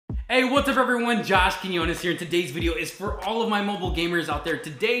Hey, what's up everyone? Josh Quinones here, and today's video is for all of my mobile gamers out there.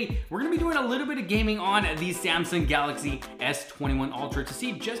 Today, we're gonna be doing a little bit of gaming on the Samsung Galaxy S21 Ultra to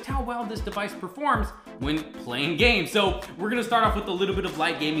see just how well this device performs when playing games. So we're gonna start off with a little bit of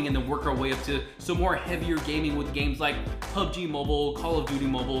light gaming and then work our way up to some more heavier gaming with games like Pubg Mobile, Call of Duty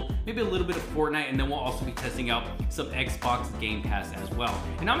Mobile, maybe a little bit of Fortnite, and then we'll also be testing out some Xbox Game Pass as well.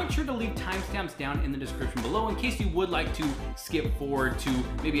 And I'll make sure to leave timestamps down in the description below in case you would like to skip forward to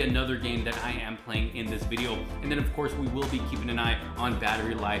maybe another game that I am playing in this video. And then of course we will be keeping an eye on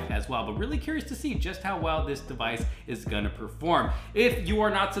battery life as well, but really curious to see just how well this device is gonna perform. If you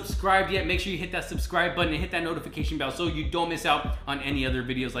are not subscribed yet, make sure you hit that subscribe button and hit that notification bell so you don't miss out on any other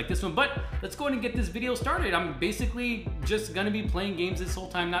videos like this one. But let's go ahead and get this video started. I'm basically just gonna be playing games this whole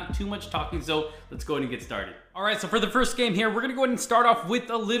time, not too much talking, so let's go ahead and get started. All right, so for the first game here, we're gonna go ahead and start off with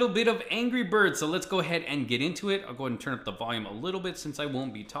a little bit of Angry Birds. So let's go ahead and get into it. I'll go ahead and turn up the volume a little bit since I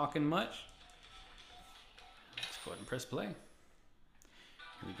won't be talking much. Let's go ahead and press play. Here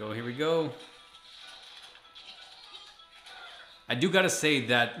we go, here we go. I do gotta say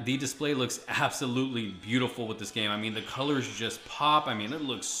that the display looks absolutely beautiful with this game. I mean, the colors just pop. I mean, it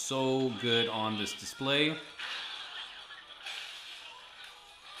looks so good on this display.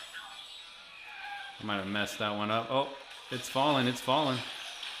 I might have messed that one up. Oh, it's falling, it's falling.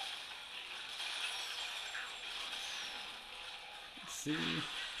 Let's see.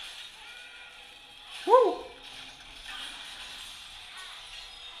 Woo!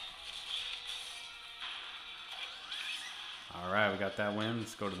 All right, we got that win.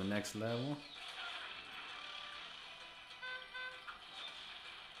 Let's go to the next level.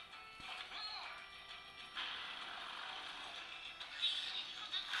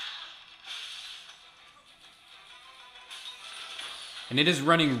 And it is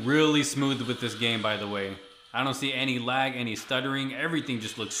running really smooth with this game, by the way. I don't see any lag, any stuttering. Everything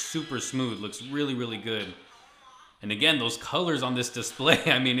just looks super smooth. Looks really, really good. And again, those colors on this display,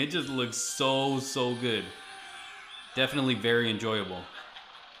 I mean, it just looks so good. Definitely very enjoyable.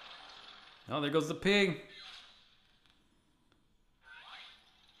 Oh, there goes the pig.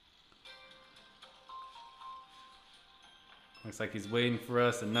 Looks like he's waiting for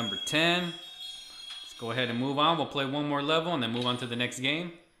us at number 10. Go ahead and move on. We'll play one more level and then move on to the next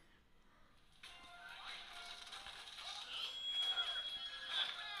game.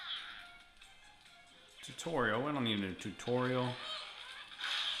 Tutorial. I don't need a tutorial.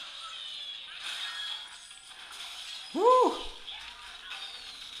 Woo!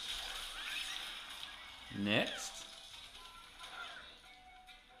 Next.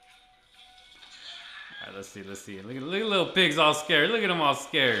 All right, let's see. Look at little pigs all scared. Look at them all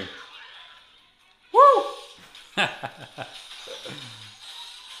scared. Woo! There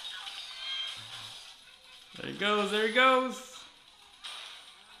he goes, there he goes.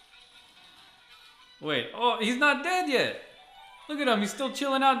 Wait, oh, he's not dead yet. Look at him, he's still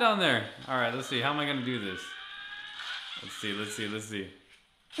chilling out down there. All right, let's see, how am I gonna do this? Let's see.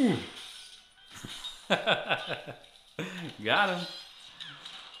 Ooh. Got him.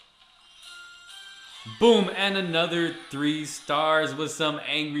 Boom, and another 3 stars with some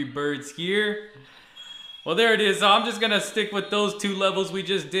Angry Birds here. Well, there it is. So I'm just gonna stick with those 2 levels we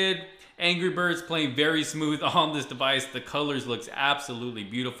just did. Angry Birds playing very smooth on this device. The colors looks absolutely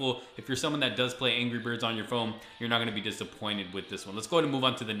beautiful. If you're someone that does play Angry Birds on your phone, you're not gonna be disappointed with this one. Let's go ahead and move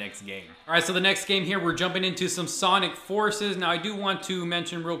on to the next game. All right, so the next game here, we're jumping into some Sonic Forces. Now, I do want to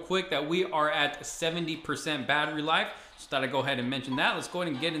mention real quick that we are at 70% battery life. So thought I'd go ahead and mention that. Let's go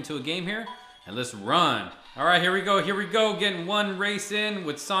ahead and get into a game here and let's run. All right, here we go. Getting one race in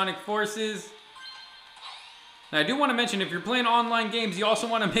with Sonic Forces. Now, I do want to mention, if you're playing online games, you also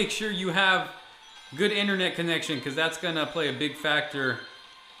want to make sure you have good internet connection, because that's going to play a big factor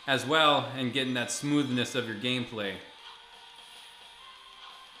as well in getting that smoothness of your gameplay.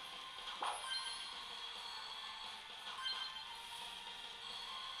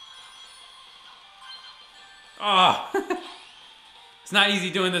 Oh, it's not easy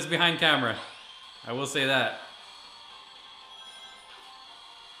doing this behind camera. I will say that.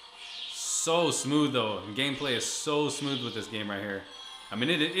 So smooth though. The gameplay is so smooth with this game right here. I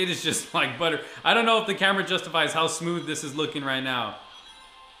mean, it is just like butter. I don't know if the camera justifies how smooth this is looking right now.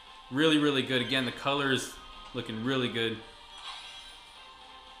 Really, really good. Again, the colors looking really good.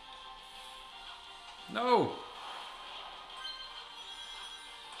 No.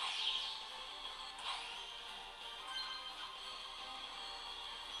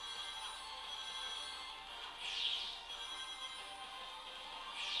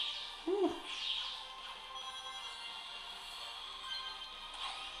 Whew.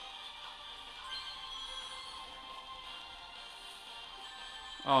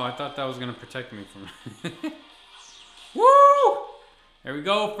 Oh, I thought that was gonna protect me from. Woo! There we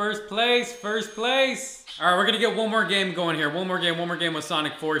go. First place. First place. All right, we're gonna get one more game going here. One more game with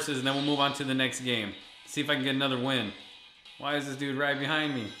Sonic Forces, and then we'll move on to the next game. See if I can get another win. Why is this dude right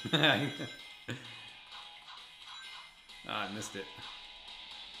behind me? Ah, I missed it.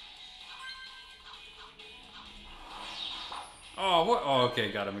 Oh, what? Oh,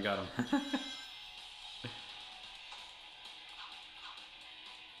 okay, got him, got him.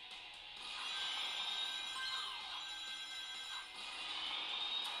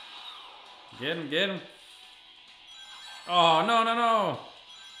 Get him, get him. Oh, no, no, no.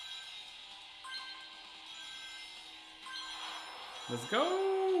 Let's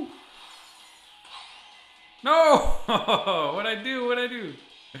go. No! What'd I do? What'd I do?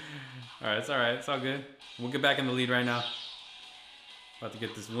 All right, it's all right. It's all good. We'll get back in the lead right now. About to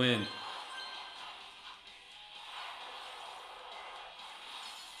get this win.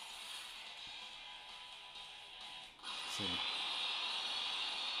 Let's see.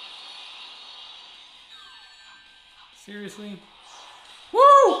 Seriously?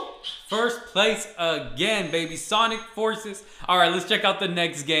 Woo! First place again, baby. Sonic Forces. All right, let's check out the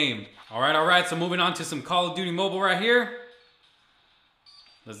next game. All right. So moving on to some Call of Duty Mobile right here.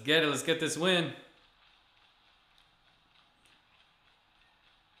 Let's get it. Let's get this win.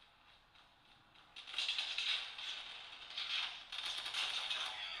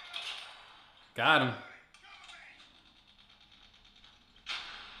 Got him.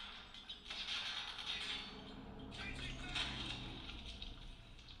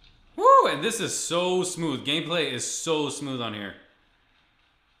 Woo! And this is so smooth. Gameplay is so smooth on here.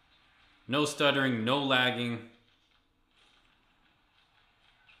 No stuttering, no lagging.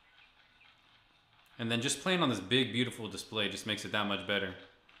 And then just playing on this big, beautiful display just makes it that much better.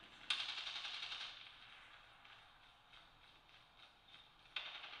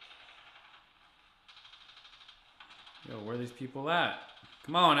 Yo, where are these people at?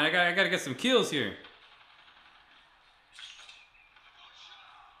 Come on, I gotta get some kills here.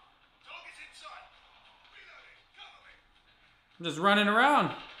 I'm just running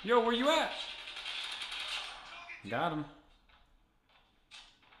around. Yo, where you at? Got him.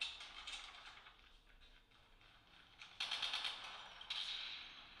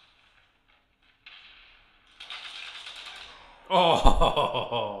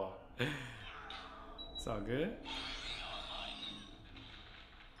 Oh, it's all good.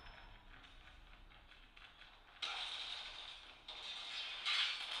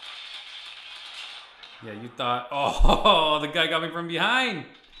 Yeah, you thought, oh, the guy got me from behind.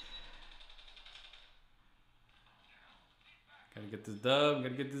 Gotta get this dub,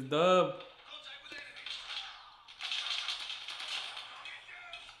 gotta get this dub.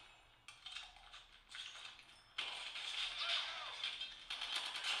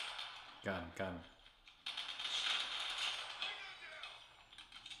 Got him, got him.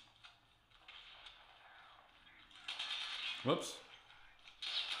 Whoops.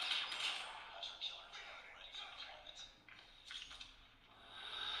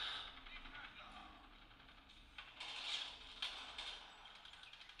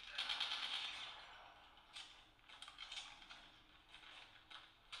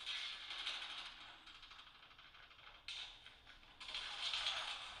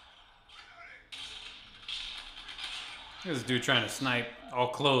 This dude trying to snipe all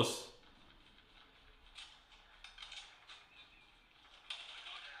close.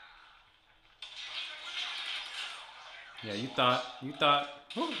 Yeah, you thought.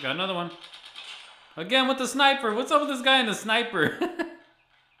 Ooh, got another one. Again with the sniper. What's up with this guy and the sniper?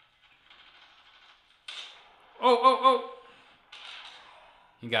 Oh.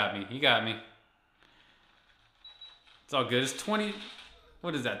 He got me. It's all good. It's 20.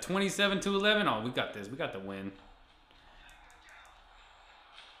 What is that? 27-11? Oh, we got this. We got the win.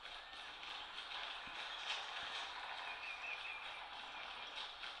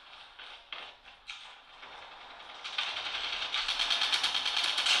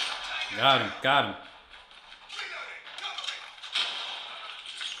 Got him.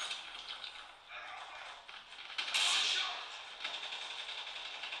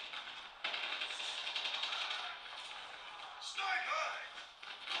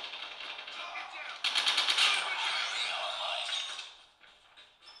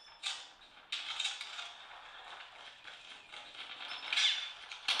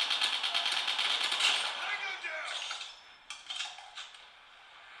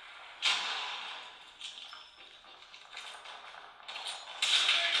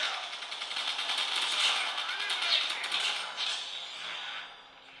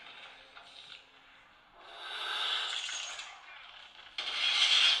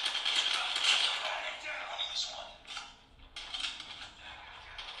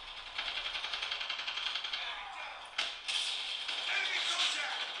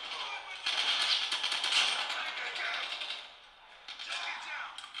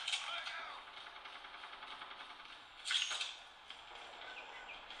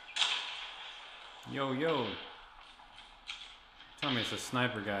 Yo, yo. Tell me it's a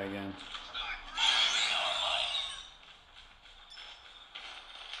sniper guy again.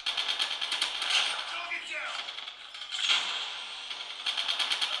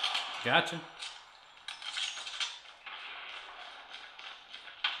 Gotcha.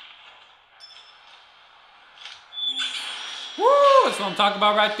 Woo! That's what I'm talking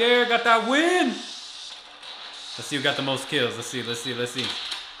about right there. Got that win. Let's see who got the most kills. Let's see, let's see, let's see.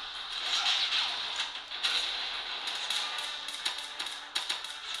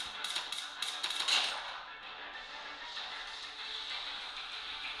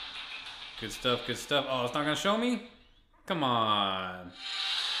 Good stuff, good stuff. Oh, it's not gonna show me? Come on.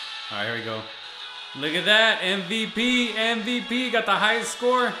 All right, here we go. Look at that, MVP, MVP, got the highest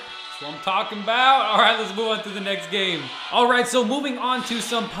score. That's what I'm talking about. All right, let's move on to the next game. All right, so moving on to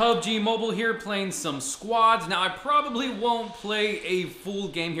some PUBG Mobile here, playing some squads. Now, I probably won't play a full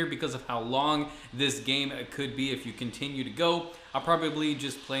game here because of how long this game could be if you continue to go. I'll probably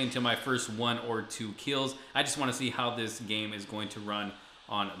just play until my first 1 or 2 kills. I just want to see how this game is going to run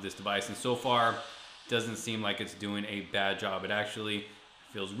on this device, and so far, doesn't seem like it's doing a bad job. It actually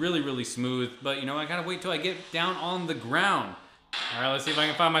feels really, really smooth, but you know, I gotta wait till I get down on the ground. All right, let's see if I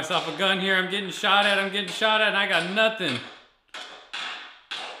can find myself a gun here. I'm getting shot at, and I got nothing.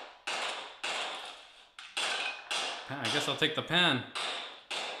 I guess I'll take the pen.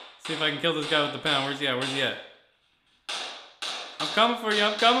 See if I can kill this guy with the pen. Where's he at? Where's he at? I'm coming for you,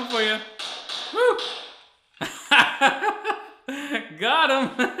 I'm coming for you. Woo! Got him!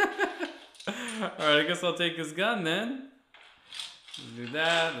 Alright, I guess I'll take his gun then. Let's do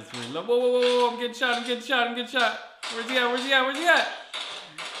that. Let's reload. Whoa, whoa, whoa, whoa, I'm getting shot, I'm getting shot, I'm getting shot. Where's he at? Where's he at? Where's he at?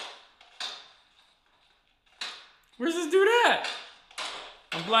 Where's this dude at?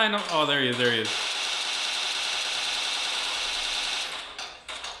 I'm blind. Oh, there he is, there he is.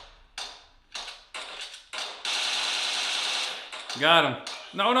 Got him.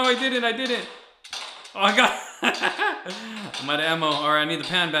 No, no, I didn't, I didn't. Oh, I got I'm out of ammo. Alright, I need the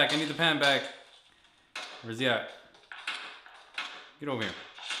pan back. I need the pan back. Where's he at? Get over here.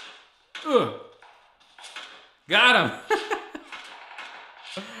 Ugh. Got him.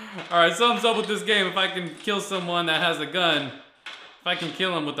 Alright, something's up with this game. If I can kill someone that has a gun, if I can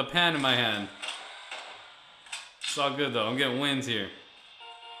kill him with the pan in my hand. It's all good though. I'm getting wins here.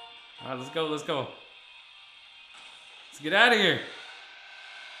 Alright, let's go, let's go. Let's get out of here.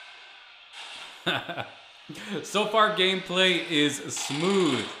 So far, gameplay is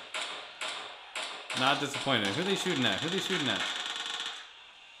smooth. Not disappointed. Who are they shooting at? Who are they shooting at?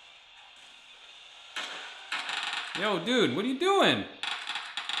 Yo, dude, what are you doing?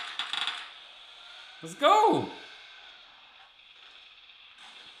 Let's go.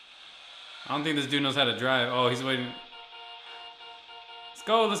 I don't think this dude knows how to drive. Oh, he's waiting. Let's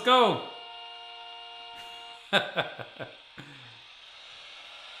go, let's go.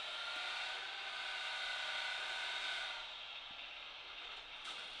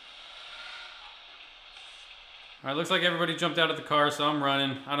 Alright, looks like everybody jumped out of the car, so I'm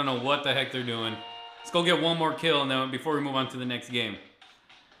running. I don't know what the heck they're doing. Let's go get one more kill and then before we move on to the next game.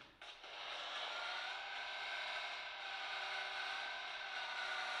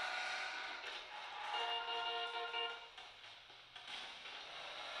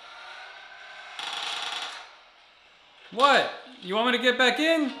 What? You want me to get back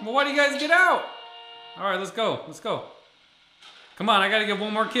in? Well, why do you guys get out? Alright, let's go. Let's go. Come on, I gotta get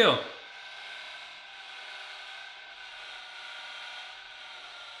one more kill.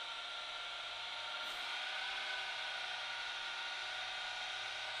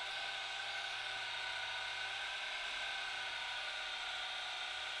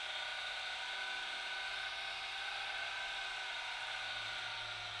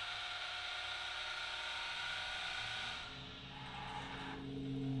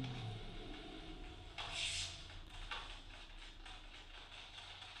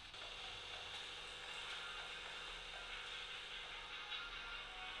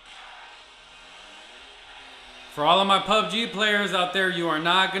 For all of my PUBG players out there, you are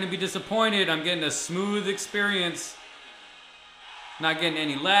not going to be disappointed. I'm getting a smooth experience. Not getting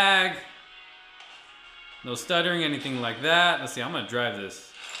any lag. No stuttering, anything like that. Let's see, I'm going to drive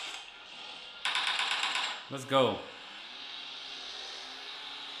this. Let's go.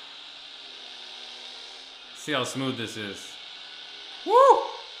 See how smooth this is. Woo!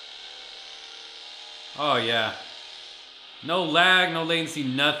 Oh yeah. No lag, no latency,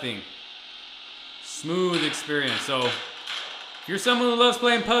 nothing. Smooth experience. So if you're someone who loves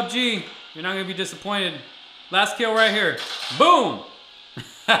playing PUBG, you're not gonna be disappointed. Last kill right here. Boom!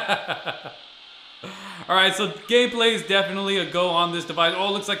 All right, so gameplay is definitely a go on this device.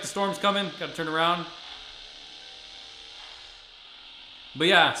 Oh, looks like the storm's coming. Gotta turn around. But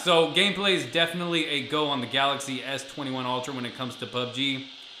yeah, so gameplay is definitely a go on the Galaxy S21 Ultra when it comes to PUBG.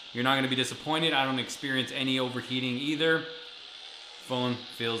 You're not gonna be disappointed. I don't experience any overheating either. Phone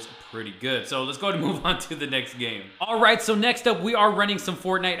feels pretty good. So let's go ahead and move on to the next game. All right, so next up we are running some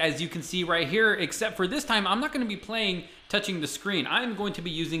Fortnite, as you can see right here, except for this time I'm not gonna be playing touching the screen. I'm going to be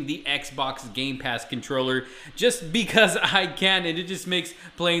using the Xbox Game Pass controller just because I can, and it just makes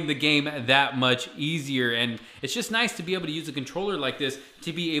playing the game that much easier. And it's just nice to be able to use a controller like this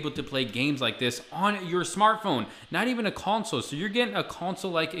to be able to play games like this on your smartphone, not even a console. So you're getting a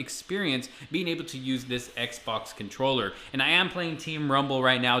console-like experience being able to use this Xbox controller. And I am playing Team Rumble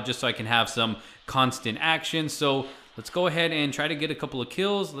right now just so I can have some constant action. So let's go ahead and try to get a couple of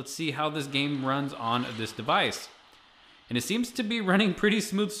kills. Let's see how this game runs on this device. And it seems to be running pretty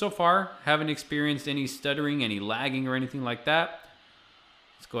smooth so far. Haven't experienced any stuttering, any lagging or anything like that.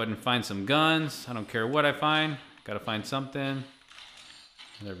 Let's go ahead and find some guns. I don't care what I find. Gotta find something.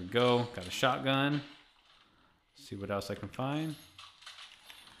 There we go. Got a shotgun. Let's see what else I can find.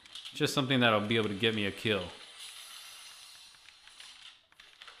 Just something that'll be able to get me a kill.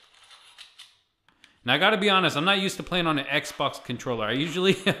 Now I gotta be honest, I'm not used to playing on an Xbox controller. I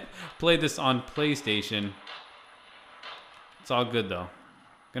usually play this on PlayStation. It's all good though.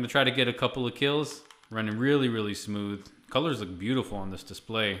 Gonna try to get a couple of kills. Running really, really smooth. Colors look beautiful on this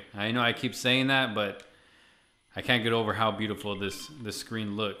display. I know I keep saying that, but I can't get over how beautiful this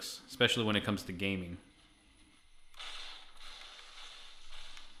screen looks, especially when it comes to gaming.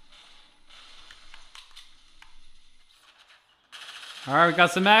 All right, we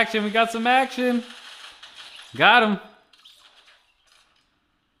got some action. We got some action. Got him.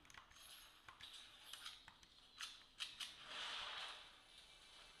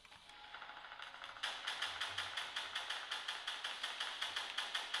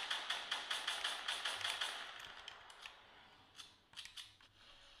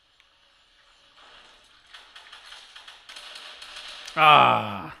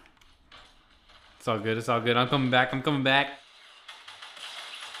 Ah, it's all good. It's all good. I'm coming back. I'm coming back.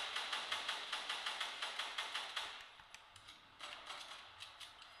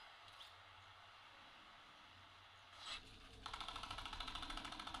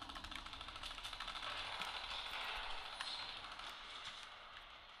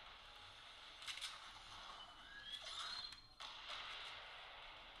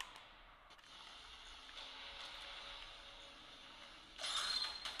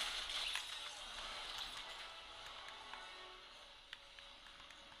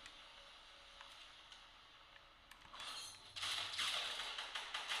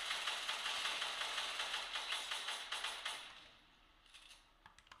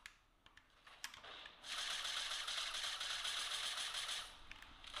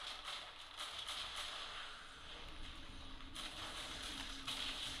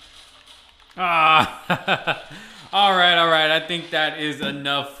 Ah, all right. I think that is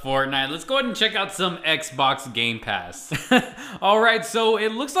enough Fortnite. Let's go ahead and check out some Xbox Game Pass. All right, so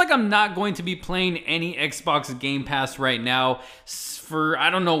it looks like I'm not going to be playing any Xbox Game Pass right now. I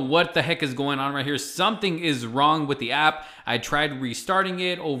don't know what the heck is going on right here. Something is wrong with the app. I tried restarting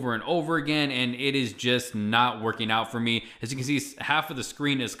it over and over again, and it is just not working out for me. As you can see, half of the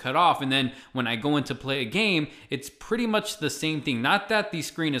screen is cut off, and then when I go in to play a game, it's pretty much the same thing. Not that the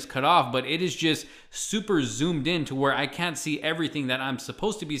screen is cut off, but it is just super zoomed in to where I can't see everything that I'm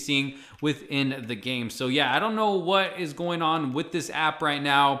supposed to be seeing within the game. So yeah, I don't know what is going on with this app right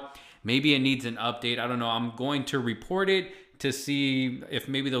now. Maybe it needs an update. I don't know. I'm going to report it to see if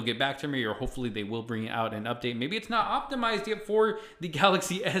maybe they'll get back to me, or hopefully they will bring out an update. Maybe it's not optimized yet for the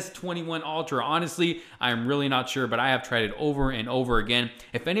Galaxy S21 Ultra. Honestly, I'm really not sure, but I have tried it over and over again.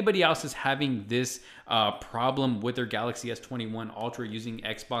 If anybody else is having this problem with their Galaxy S21 Ultra using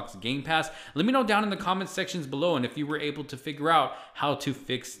Xbox Game Pass, let me know down in the comment sections below, and if you were able to figure out how to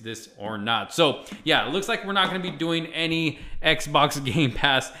fix this or not. So yeah, it looks like we're not going to be doing any Xbox Game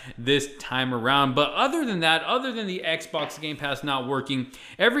Pass this time around. But other than that, other than the Xbox Game Pass not working,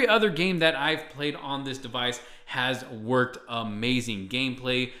 every other game that I've played on this device has worked amazing.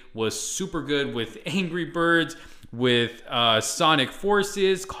 Gameplay was super good with Angry Birds, with Sonic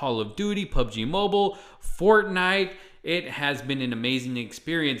Forces, Call of Duty, Pubg Mobile, Fortnite. It has been an amazing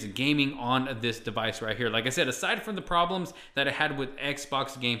experience gaming on this device right here. Like I said, aside from the problems that I had with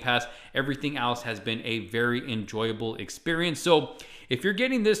Xbox Game Pass, everything else has been a very enjoyable experience. So if you're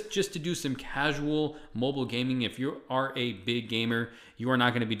getting this just to do some casual mobile gaming, if you are a big gamer, you are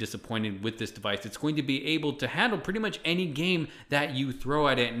not going to be disappointed with this device. It's going to be able to handle pretty much any game that you throw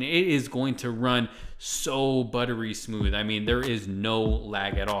at it, and it is going to run so buttery smooth. I mean, there is no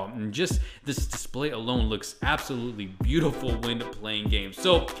lag at all, and just this display alone looks absolutely beautiful when playing games.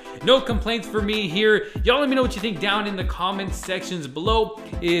 So no complaints for me here. Y'all let me know what you think down in the comments sections below.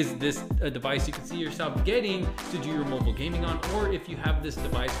 Is this a device you can see yourself getting to do your mobile gaming on, or if you have this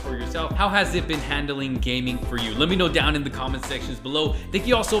device for yourself, how has it been handling gaming for you? Let me know down in the comment sections below. Thank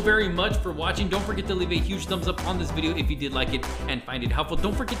you all so very much for watching. Don't forget to leave a huge thumbs up on this video if you did like it and find it helpful.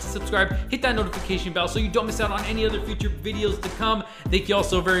 Don't forget to subscribe, hit that notification bell so you don't miss out on any other future videos to come. Thank you all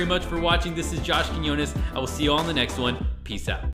so very much for watching. This is Josh Quinones. I will see you all in the next one. Peace out.